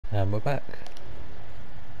And we're back.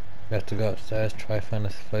 We have to go upstairs, try to find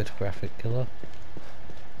this photographic killer.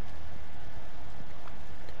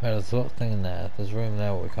 Right, there's a lot of thing in there. There's room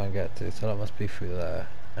there we can't get to, so that must be through there.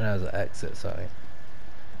 And there's an exit sign.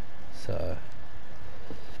 So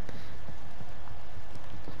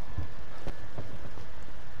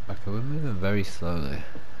okay, we're moving very slowly.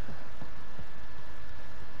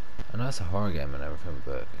 I know it's a horror game and everything,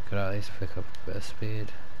 but could I at least pick up a bit of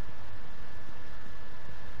speed?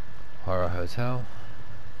 Horror hotel.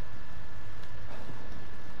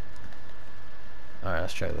 Alright,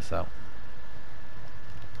 let's check this out.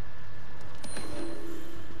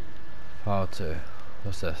 Part 2.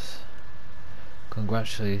 What's this?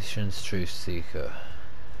 Congratulations, Truth Seeker.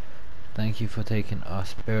 Thank you for taking our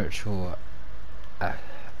spiritual I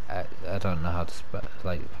don't know how to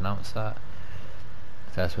pronounce that.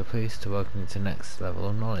 Thus, we're pleased to welcome you to next level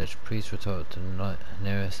of knowledge. Please return to the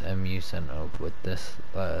nearest MU center with this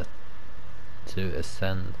letter to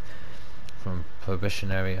ascend from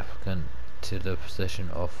probationary applicant to the position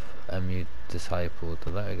of MU disciple.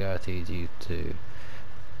 The letter guarantees you to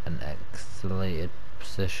an exalted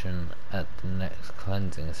position at the next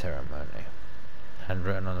cleansing ceremony.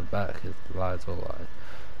 Handwritten on the back is lies or lies.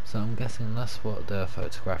 So I'm guessing that's what the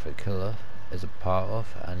photographic killer is a part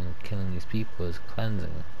of, and killing these people is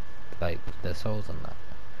cleansing like their souls and that.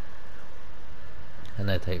 And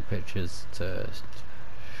they take pictures to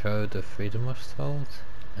show the freedom of souls,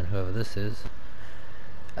 and whoever this is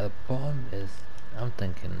at the bottom is, I'm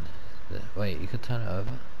thinking that, wait, you could turn it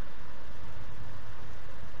over,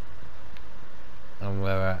 and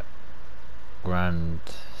we're at Grand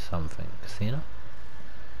something casino.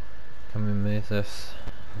 Can we move this?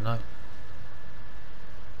 No.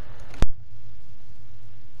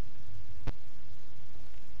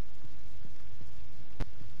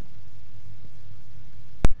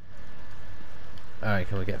 Alright,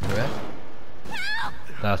 can we get through it?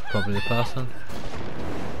 That's probably the person.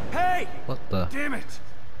 Hey! What the? Damn it!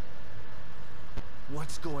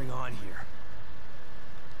 What's going on here?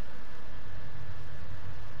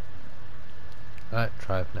 Alright,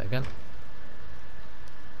 try open it again.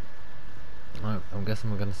 Alright, I'm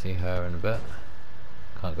guessing we're gonna see her in a bit.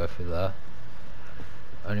 Can't go through there.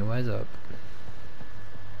 Only way's up.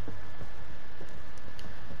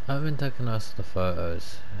 I've been taking most of the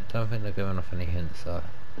photos. I don't think they're giving off any hints though.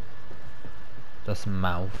 Just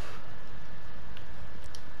mouth.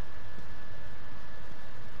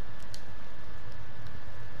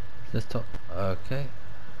 This top. Okay.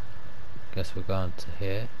 Guess we're going to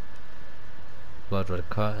here. Blood red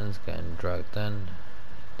curtains getting dragged in.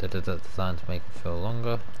 Did that design to make it feel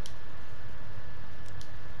longer.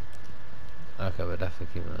 Okay, we're definitely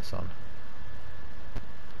keeping this on.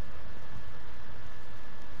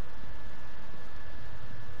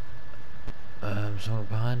 Someone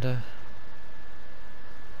behind her.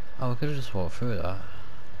 Oh, we could have just walked through that.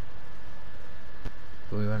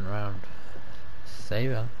 But we went around.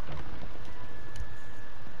 Saving.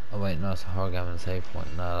 Oh wait, no, it's a horror game and save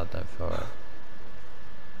point. No, I don't feel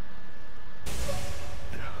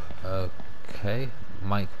right. Okay,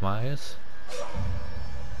 Mike Myers.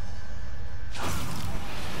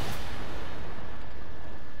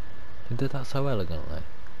 He did that so elegantly.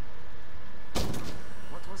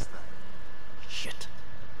 What was that? Shit.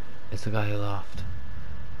 It's the guy who laughed.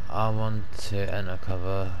 I want to enter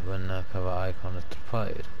cover when the cover icon is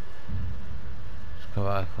displayed. This cover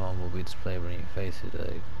icon will be displayed when you face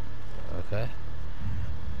it. Okay.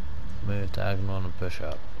 Move diagonal and push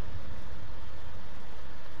up.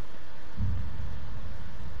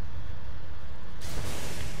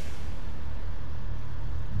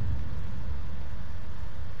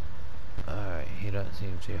 Alright, he don't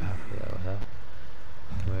seem too happy there with her.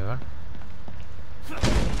 Can we run?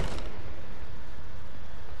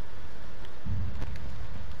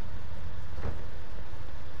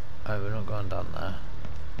 Oh, we're not going down there.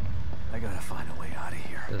 I gotta find a way out of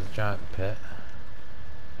here. There's a giant pit.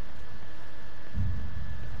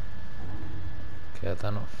 Okay,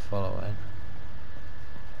 they're not following.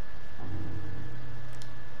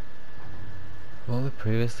 Were we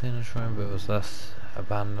previously in a shrine, but it was less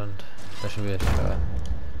abandoned? There should be a show.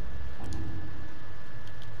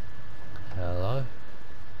 Hello?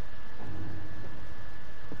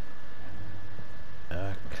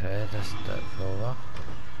 Okay, let's step over.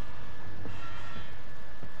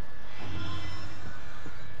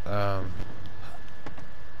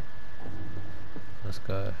 Let's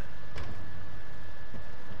go.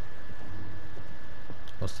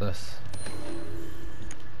 What's this?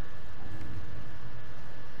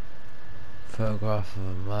 Photograph of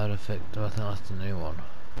a murder victim. I think that's the new one.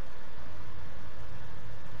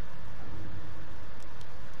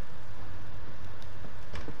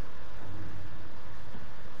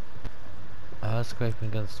 I scraping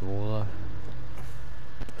against the wall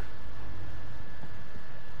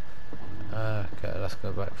though. Okay, let's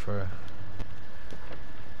go back through.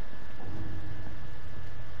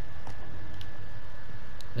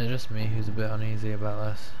 Is it just me who's a bit uneasy about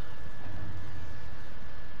this?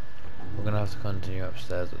 We're gonna have to continue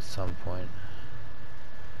upstairs at some point.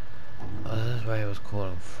 Oh, this is where he was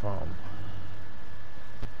calling from.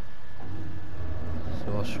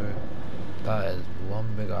 Source room. That is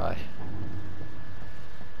one big eye.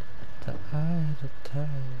 The eye of the tiger.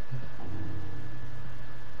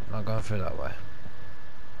 Not going through that way.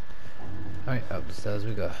 Alright, upstairs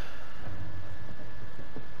we go.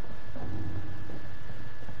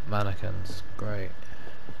 Mannequins, great.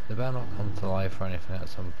 They better not come to life or anything at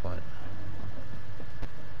some point.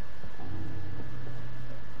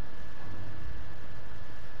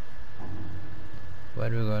 Where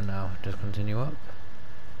do we go now? Just continue up?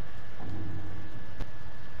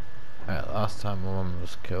 Alright, last time my mum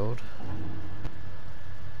was killed.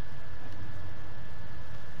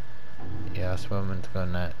 Yeah, that's where I'm meant to go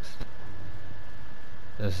next.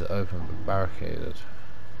 This is open but barricaded.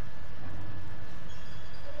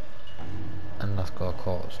 And that's got a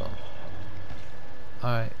corpse on.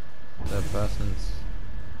 Alright, the person's...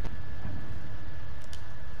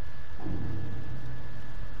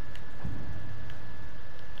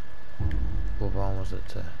 What one was it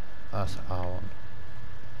to? That's R1.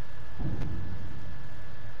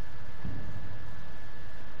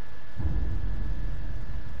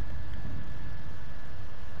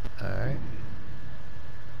 Alright.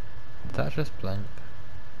 Did that just blink?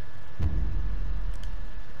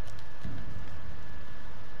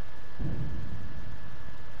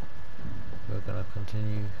 We're gonna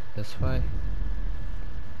continue this way.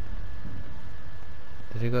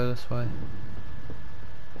 Did he go this way?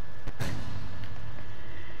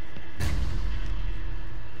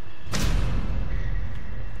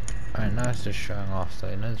 Alright, now it's just showing off so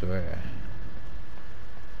he knows where.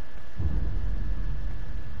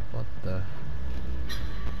 What the?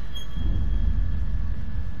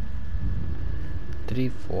 Did he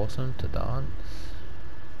force him to dance?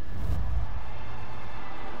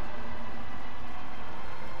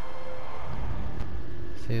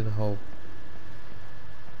 See the whole...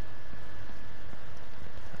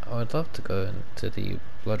 I would love to go into the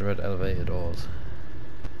blood red elevator doors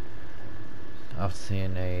after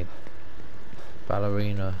seeing a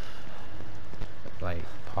ballerina like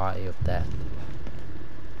party of death.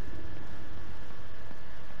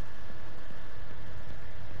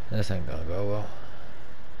 This ain't gonna go well.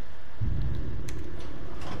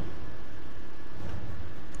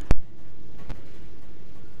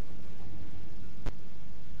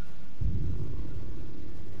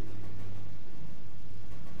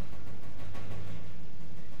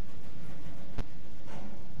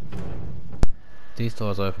 These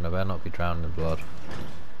doors open, I better not be drowned in blood.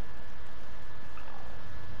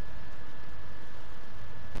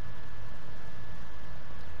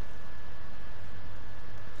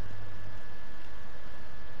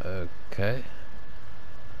 Okay.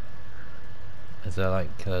 Is there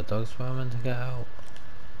like killer dogs for women to get out?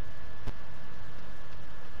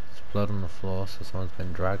 There's blood on the floor, so someone's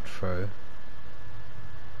been dragged through.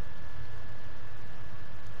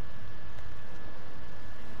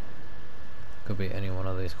 Could be any one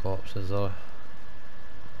of these corpses or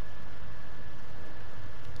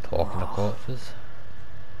talking to corpses.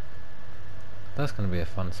 That's gonna be a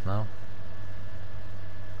fun smell.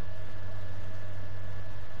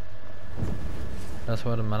 That's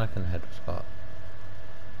where the mannequin head was got.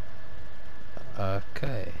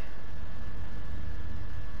 Okay.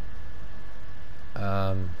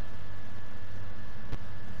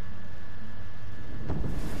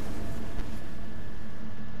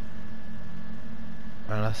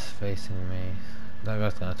 Well, that's facing me. That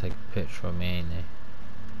guy's gonna take a picture of me, ain't he?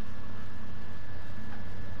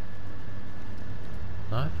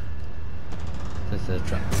 No? This is a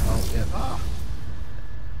trap. Oh, yeah.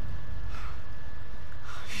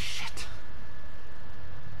 Shit.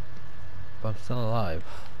 But I'm still alive.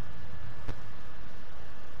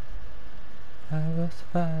 I will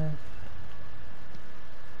survive.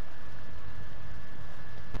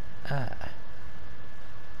 Ah.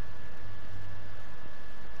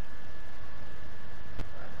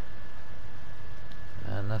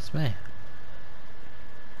 And that's me.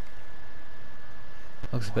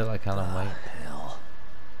 Looks a bit like Alan Wake. Hell.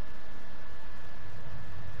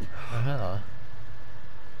 Oh, hello.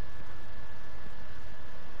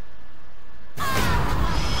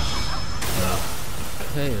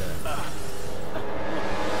 Okay then.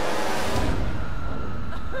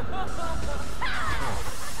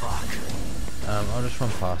 I'll just run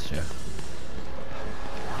past you.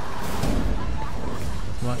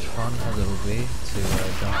 much fun as it will be to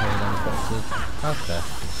jump over them boxes. Okay.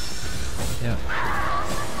 Yeah.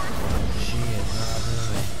 She is not having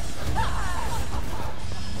me.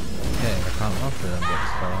 Okay, I can't run through them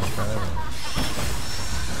boxes, so I'll try over them.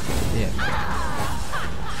 Yeah.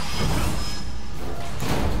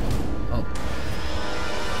 Oh.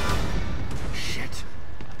 Shit.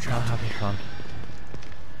 I'm having fun.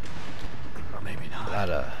 Or maybe not.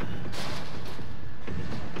 Ladder.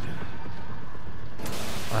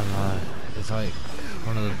 I don't know. It's like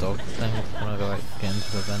one of the dog things when I go like get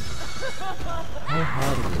into the vent. How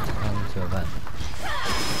hard is it to climb into a vent?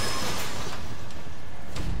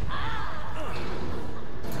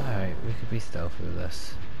 Alright, we could be stealthy with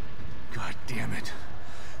this. God damn it.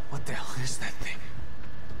 What the hell is that thing?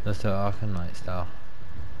 Let's do Arkham Knight style.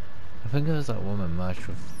 I think it was that woman merged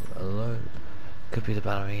with a load. Could be the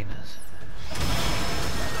ballerinas.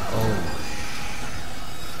 Oh.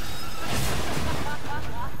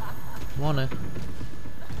 Morning.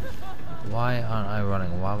 Why aren't I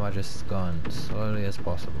running? Why am I just going slowly as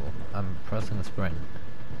possible? I'm pressing the sprint.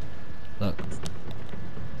 Look.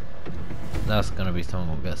 That's gonna be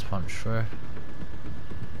someone who gets punched through.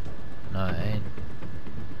 No, it ain't.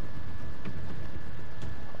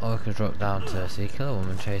 Or I could drop down to see Killer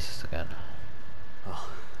Woman chase us again. Oh,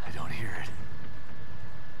 I don't hear it.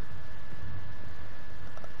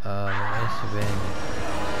 It must have been.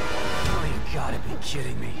 Oh, you gotta be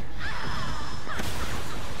kidding me.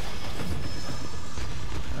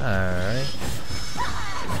 Alright.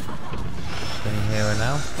 Can you hear her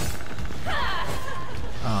now?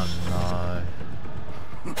 Oh no.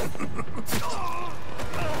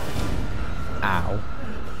 Ow.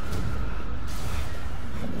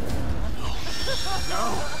 No!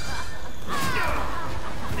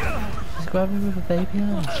 Just grab me with a baby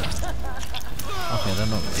hand. Okay, they're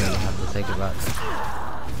not gonna have to take it back.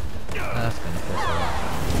 That's gonna piss her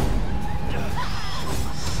off.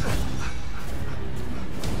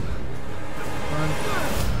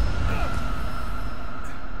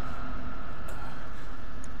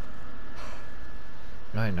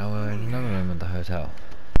 Right now we're in another room at the hotel.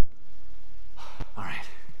 Alright.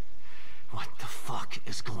 What the fuck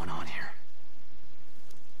is going on here?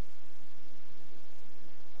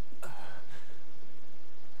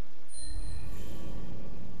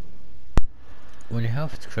 When your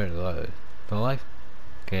health is critically low, the life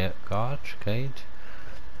gauge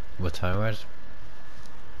will turn red.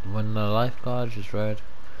 When the life gauge is red,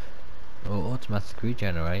 it will automatically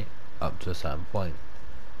regenerate up to a certain point.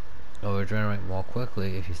 It will regenerate more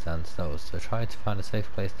quickly if you stand still, so try to find a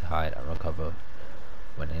safe place to hide and recover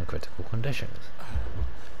when in critical conditions.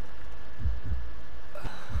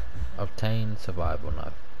 Obtain survival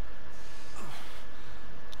knife.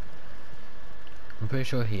 I'm pretty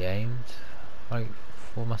sure he aimed like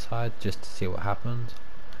for my side just to see what happens.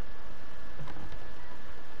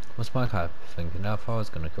 What's my kind of thinking? Now if I was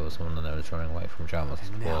gonna kill someone and they was running away from jail, what's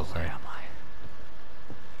the Now where am I?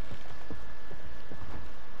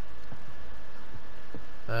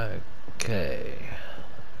 Okay.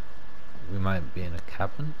 We might be in a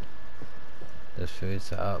cabin. There's food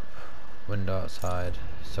set up, window outside,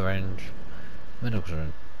 syringe, medical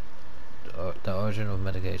syringe. The origin of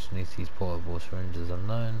medication needs these portable syringes is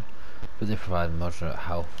unknown, but they provide moderate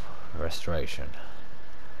health restoration.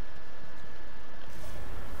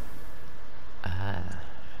 Ah.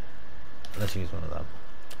 Let's use one of them.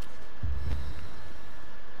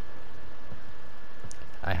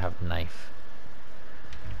 I have knife.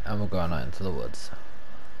 And we'll go out into the woods.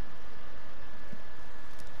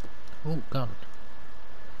 Oh, gun.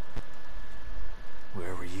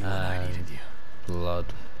 Where were you when I needed you?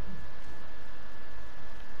 Blood.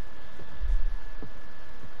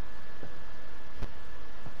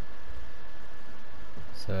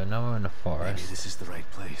 So now we're in the forest. Maybe this is the right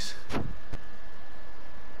place.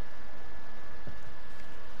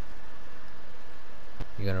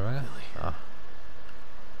 You gonna ring it? Lily. Ah.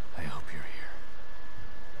 I hope you're here.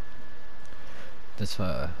 This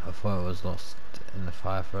photo, I thought it was lost in the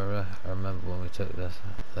fire forever. I remember when we took this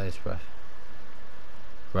day's breath.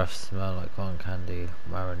 Breath smell like cotton candy.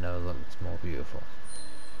 Myra never looked more beautiful.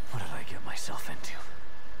 What did I get myself into?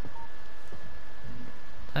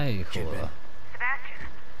 Hey, you Kidman. caller. Sebastian,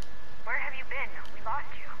 where have you been? We lost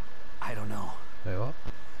you. I don't know, Wait, what?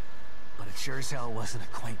 but it sure as hell wasn't a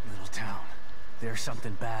quaint little town. There's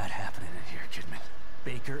something bad happening in here, Kidman.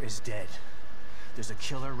 Baker is dead. There's a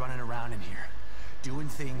killer running around in here, doing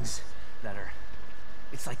things that are...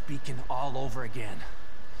 It's like Beacon all over again.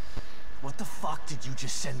 What the fuck did you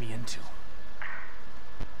just send me into?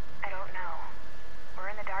 I don't know. We're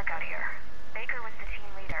in the dark out here. Baker was the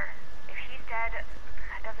team leader. If he's dead,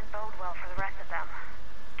 that doesn't bode well for the rest of them.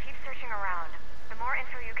 searching around. The more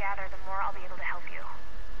info you gather, the more I'll be able to help you.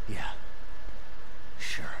 Yeah.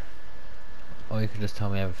 Sure. Or you could just tell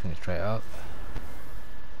me everything straight up.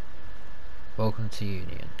 Welcome to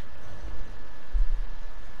Union.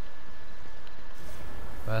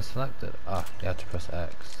 Where selected? Ah, you have to press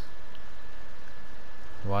X.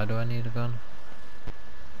 Why do I need a gun?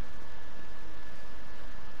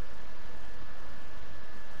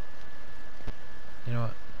 You know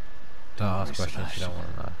what? Don't ask questions you don't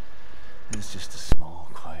want to know. It's just a small,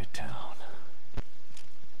 quiet town.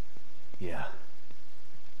 Yeah.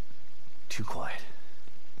 Too quiet.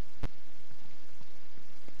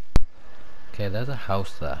 Okay, there's a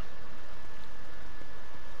house there.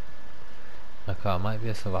 My car might be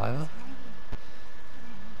a survivor.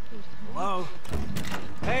 Hello?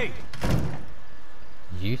 Hey!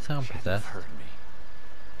 You sound Shouldn't possessed. have hurt me.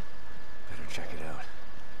 Better check it out.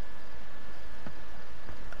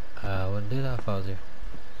 I wouldn't do that if I was you.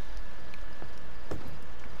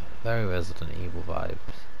 Very Resident Evil vibes.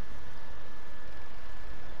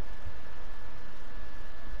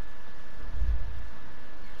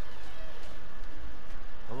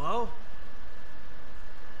 Hello?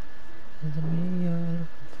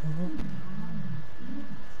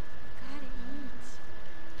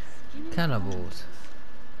 Cannibals.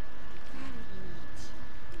 Gotta eat.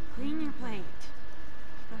 Clean your plate.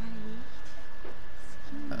 Gotta eat.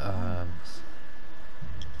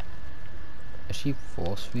 Is she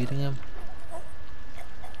force feeding him?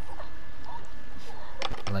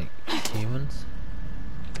 Like humans?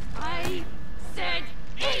 I said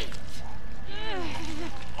eat!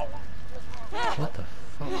 What the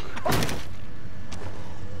fuck?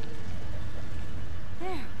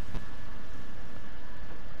 There.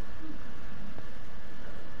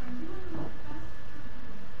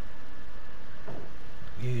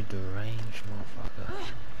 You deranged motherfucker.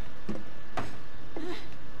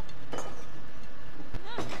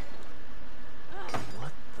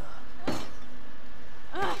 What the?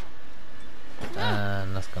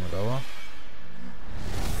 And that's gonna go off.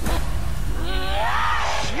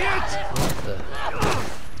 Shit! What the?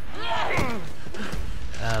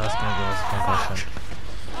 And that's gonna give us a concussion.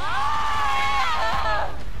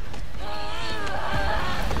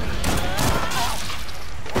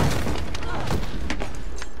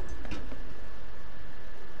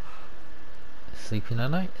 Sleeping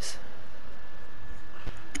at night?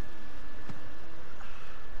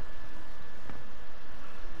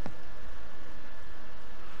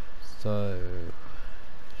 So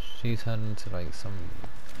she's heading to like some.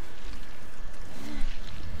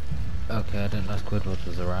 Okay, I didn't know Squidward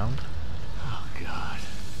was around. Oh god.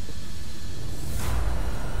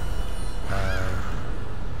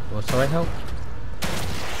 What's the right help?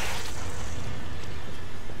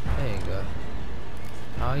 There you go.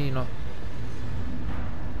 How are you not?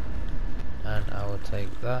 And I will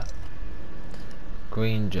take that.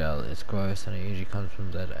 Green gel is gross and it usually comes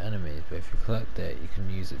from dead enemies, but if you collect it, you can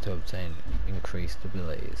use it to obtain increased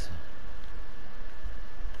abilities.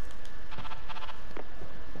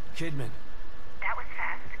 Kidman. That was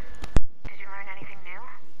fast. Did you learn anything new?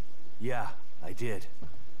 Yeah, I did.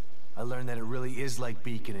 I learned that it really is like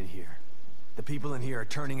Beacon in here. The people in here are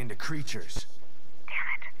turning into creatures. Damn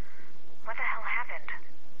it. What the hell happened?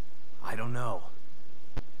 I don't know.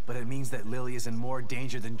 But it means that Lily is in more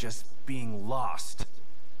danger than just being lost.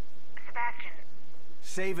 Sebastian,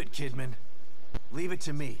 Save it, Kidman. Leave it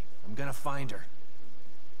to me. I'm gonna find her.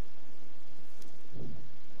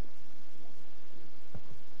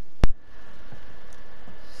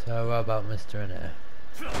 So what about Mr. in here?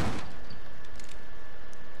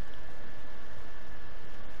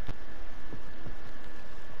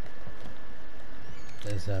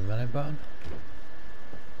 Is there a melee button?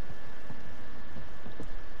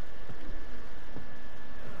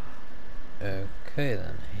 Okay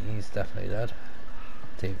then, he's definitely dead.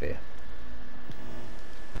 TV.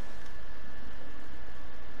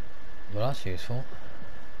 Well, that's useful.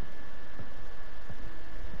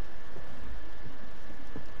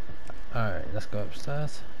 Alright, let's go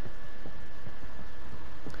upstairs.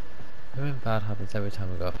 Something bad happens every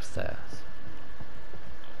time we go upstairs.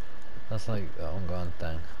 That's like the ongoing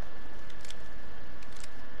thing.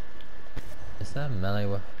 Is there a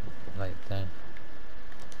melee like thing?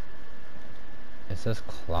 It says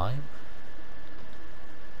climb?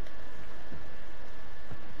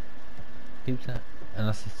 Keeps it,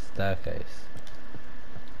 unless it's a staircase.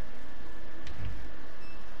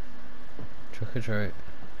 Trick or treat.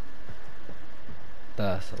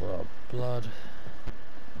 That's a lot of blood.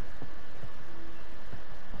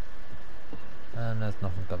 And there's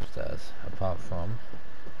nothing upstairs apart from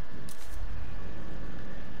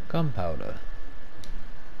gunpowder.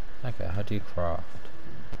 Okay, how do you craft?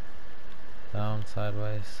 Down,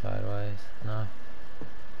 sideways, sideways, no.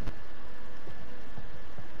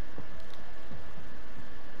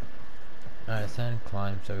 Alright, then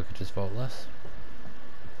climb so we could just vault this.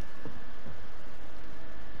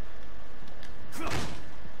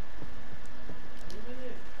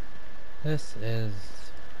 This is...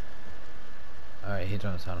 Alright, he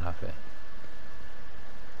doesn't sound happy.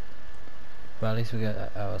 But at least we get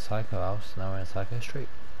out of Psycho House, now we're in Psycho Street.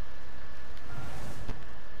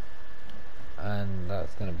 And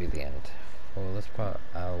that's gonna be the end. For this part,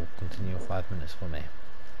 I'll continue in 5 minutes for me.